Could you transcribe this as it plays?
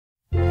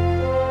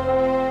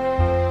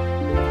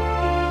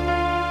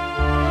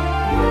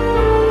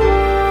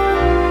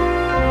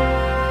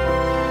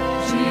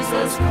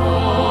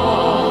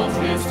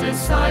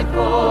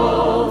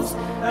disciples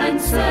and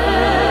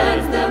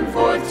sent them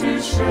forth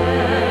to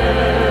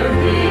share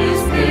his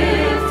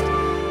gift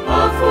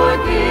of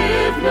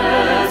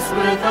forgiveness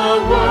with a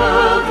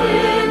world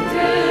in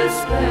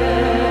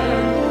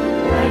despair.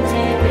 And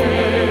he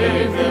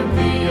gave them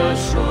the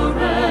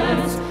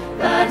assurance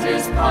that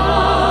his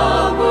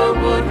power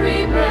would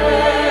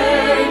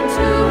remain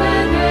to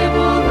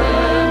enable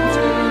them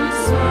to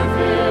serve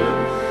him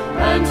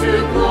and to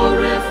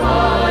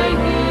glorify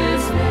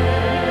his name.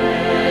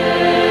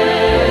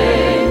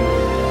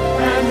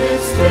 And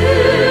it's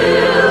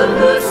still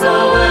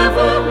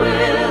whosoever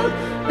will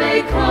may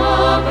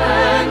come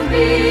and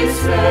be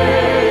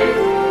saved.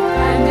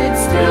 And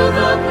it's still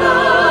the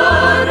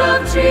blood of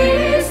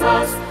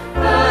Jesus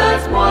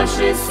that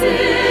washes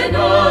sin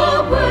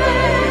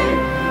away.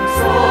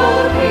 So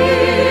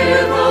hear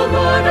the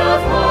Lord of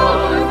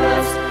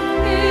harvest,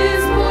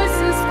 his voice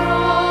is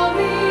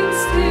calling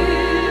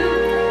still.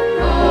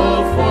 Go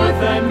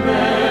forth and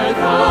bear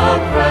the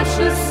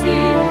precious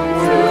seed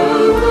to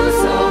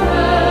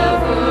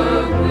whosoever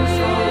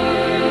will.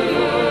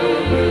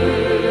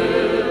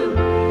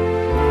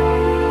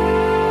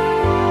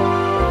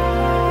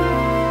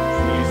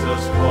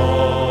 Jesus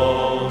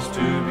calls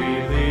to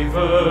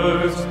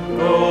believers,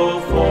 go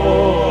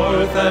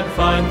forth and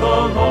find the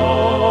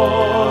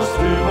lost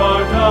who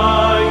are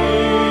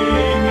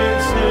dying in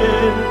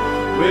sin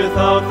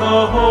without the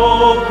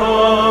hope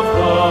of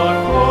the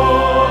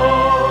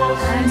cross.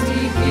 And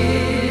he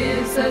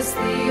gives us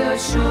the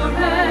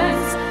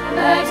assurance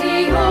that he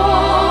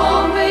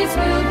always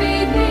will be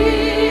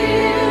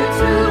near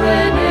to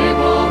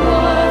enable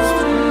us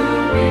to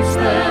reach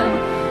them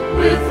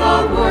with the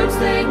words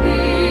they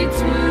need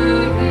to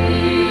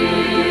hear.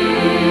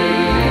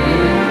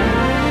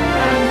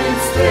 And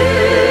it's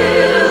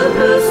still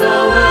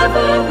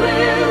whosoever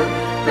will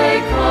may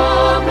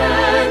come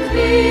and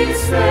be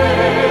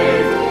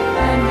saved.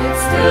 And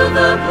it's still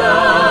the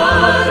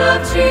blood of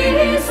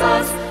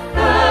Jesus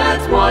that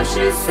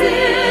washes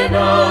sin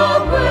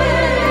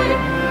away.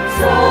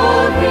 So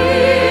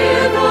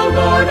hear the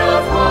Lord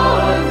of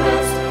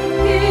harvest,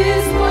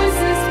 his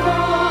voice is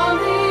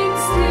calling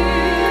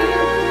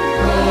still.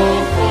 Go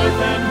forth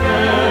and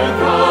bear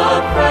the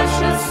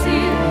precious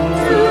seed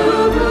to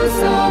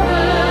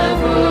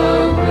whosoever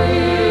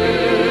will.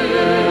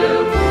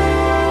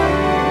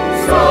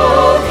 So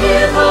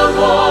hear the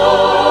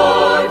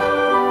Lord,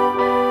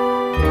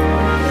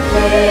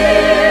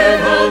 hear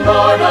the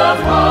Lord of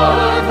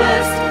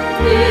harvest,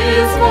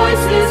 his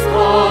voice is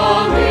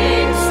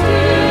calling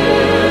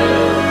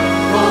still.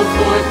 Go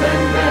forth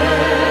and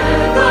bear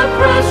the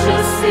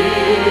precious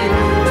seed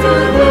to